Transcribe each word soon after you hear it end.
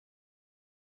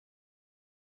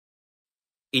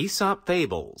Aesop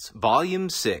Fables, Volume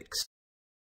 6.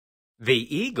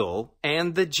 The Eagle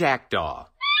and the Jackdaw.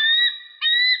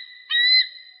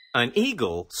 An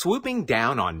eagle, swooping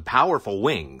down on powerful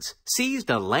wings, seized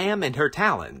a lamb in her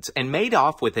talons and made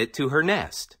off with it to her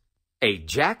nest. A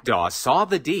jackdaw saw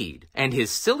the deed, and his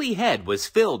silly head was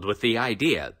filled with the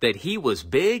idea that he was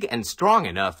big and strong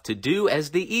enough to do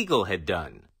as the eagle had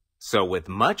done. So with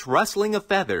much rustling of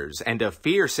feathers and a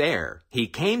fierce air, he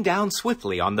came down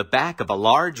swiftly on the back of a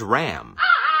large ram.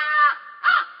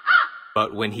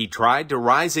 But when he tried to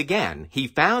rise again, he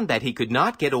found that he could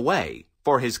not get away,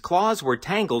 for his claws were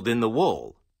tangled in the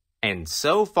wool. And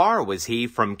so far was he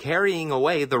from carrying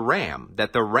away the ram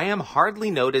that the ram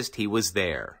hardly noticed he was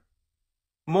there.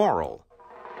 Moral: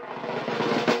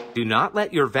 do not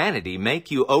let your vanity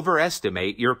make you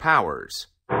overestimate your powers.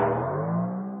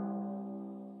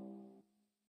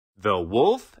 The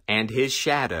Wolf and His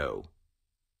Shadow.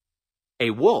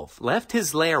 A wolf left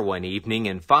his lair one evening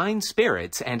in fine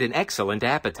spirits and an excellent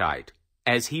appetite.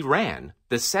 As he ran,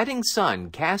 the setting sun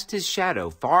cast his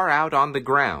shadow far out on the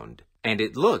ground, and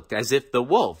it looked as if the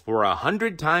wolf were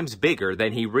 100 times bigger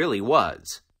than he really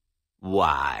was.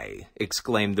 "Why,"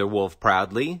 exclaimed the wolf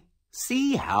proudly,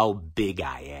 "see how big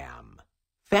I am.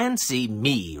 Fancy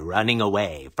me running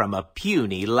away from a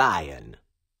puny lion.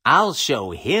 I'll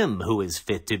show him who is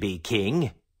fit to be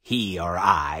king, he or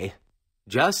I."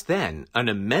 Just then, an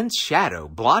immense shadow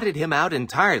blotted him out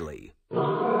entirely.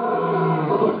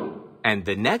 And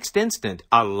the next instant,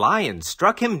 a lion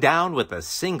struck him down with a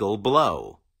single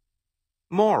blow.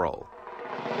 Moral: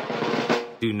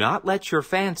 do not let your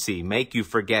fancy make you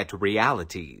forget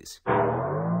realities.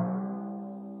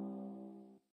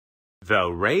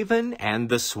 The Raven and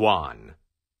the Swan.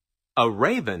 A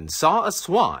raven saw a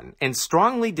swan and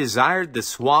strongly desired the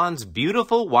swan's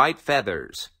beautiful white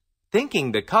feathers.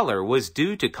 Thinking the color was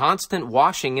due to constant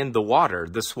washing in the water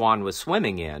the swan was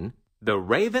swimming in, the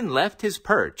raven left his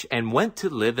perch and went to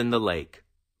live in the lake.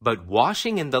 But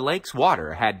washing in the lake's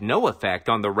water had no effect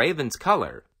on the raven's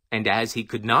color, and as he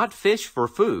could not fish for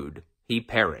food, he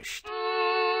perished.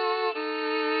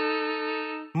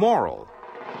 Moral: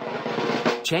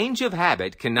 change of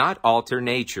habit cannot alter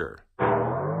nature.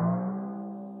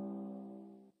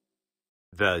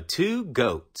 The Two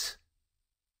Goats.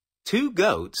 Two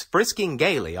goats, frisking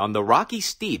gaily on the rocky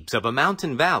steeps of a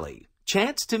mountain valley,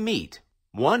 chanced to meet,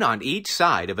 one on each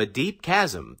side of a deep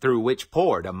chasm through which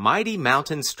poured a mighty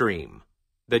mountain stream.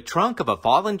 The trunk of a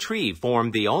fallen tree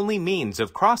formed the only means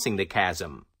of crossing the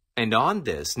chasm, and on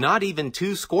this not even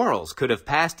two squirrels could have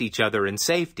passed each other in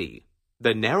safety.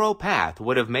 The narrow path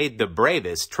would have made the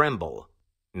bravest tremble.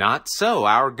 Not so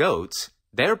our goats.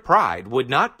 Their pride would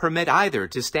not permit either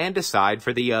to stand aside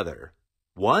for the other.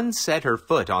 One set her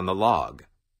foot on the log.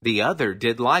 The other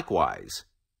did likewise.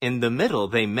 In the middle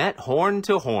they met horn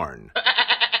to horn.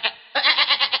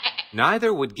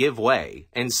 Neither would give way,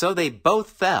 and so they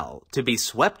both fell, to be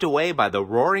swept away by the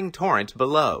roaring torrent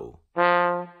below.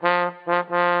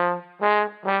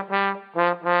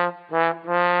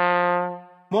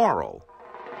 Moral: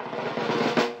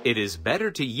 it is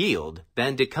better to yield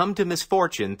than to come to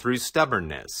misfortune through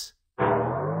stubbornness.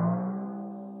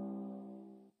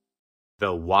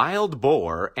 The Wild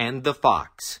Boar and the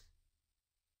Fox.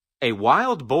 A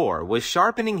wild boar was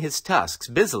sharpening his tusks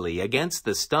busily against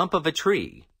the stump of a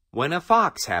tree when a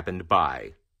fox happened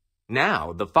by.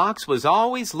 Now, the fox was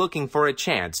always looking for a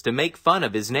chance to make fun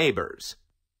of his neighbors.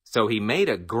 So he made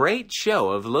a great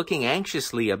show of looking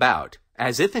anxiously about,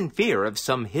 as if in fear of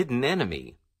some hidden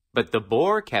enemy. But the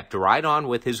boar kept right on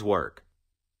with his work.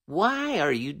 "Why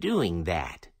are you doing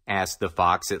that?" asked the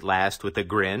fox at last with a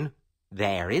grin.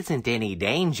 "There isn't any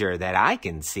danger that I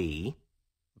can see."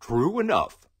 "True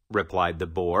enough," replied the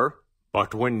boar.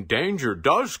 "But when danger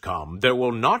does come, there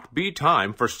will not be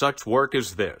time for such work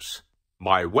as this.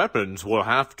 My weapons will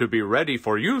have to be ready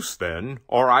for use then,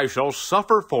 or I shall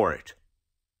suffer for it."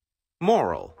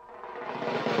 Moral: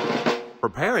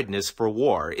 preparedness for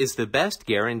war is the best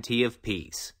guarantee of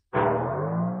peace.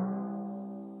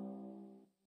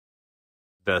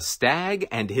 The Stag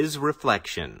and His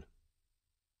Reflection.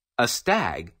 A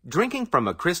stag, drinking from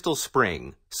a crystal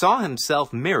spring, saw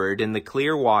himself mirrored in the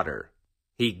clear water.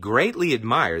 He greatly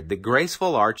admired the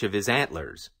graceful arch of his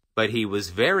antlers, but he was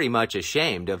very much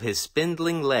ashamed of his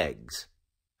spindling legs.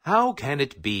 "How can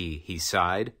it be," he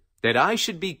sighed, "that I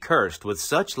should be cursed with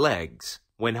such legs,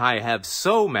 when I have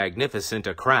so magnificent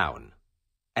a crown?"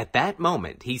 At that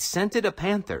moment he scented a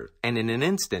panther, and in an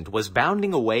instant was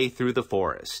bounding away through the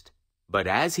forest. But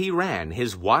as he ran,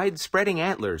 his wide-spreading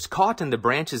antlers caught in the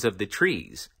branches of the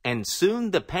trees, and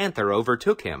soon the panther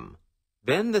overtook him.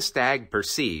 Then the stag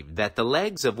perceived that the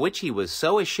legs of which he was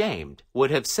so ashamed would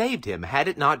have saved him had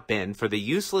it not been for the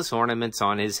useless ornaments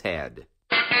on his head.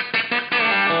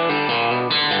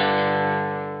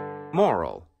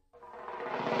 Moral: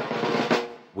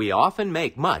 we often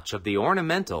make much of the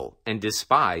ornamental and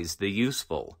despise the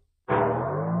useful.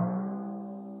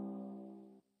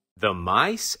 The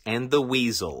Mice and the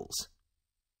Weasels.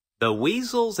 The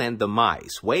weasels and the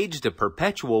mice waged a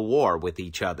perpetual war with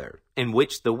each other, in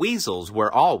which the weasels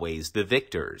were always the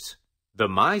victors. The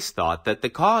mice thought that the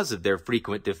cause of their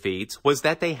frequent defeats was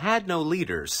that they had no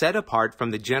leaders set apart from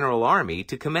the general army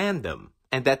to command them,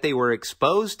 and that they were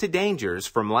exposed to dangers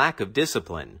from lack of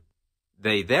discipline.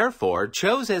 They therefore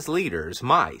chose as leaders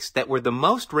mice that were the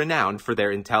most renowned for their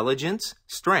intelligence,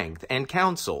 strength, and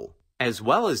counsel, as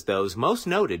well as those most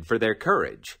noted for their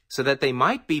courage, so that they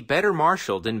might be better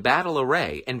marshaled in battle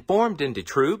array and formed into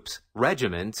troops,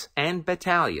 regiments, and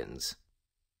battalions.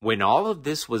 When all of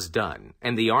this was done,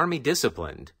 and the army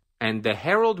disciplined, and the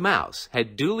herald mouse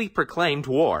had duly proclaimed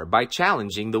war by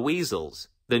challenging the weasels,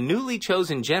 the newly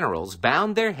chosen generals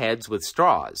bound their heads with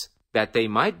straws, that they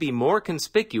might be more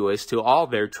conspicuous to all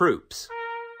their troops.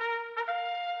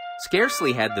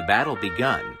 Scarcely had the battle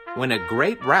begun, when a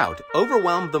great rout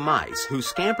overwhelmed the mice, who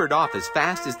scampered off as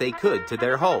fast as they could to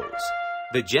their holes.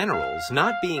 The generals,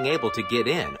 not being able to get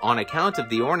in on account of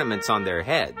the ornaments on their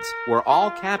heads, were all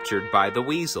captured by the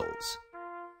weasels.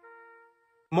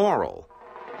 Moral: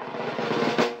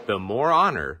 the more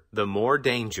honor, the more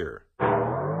danger.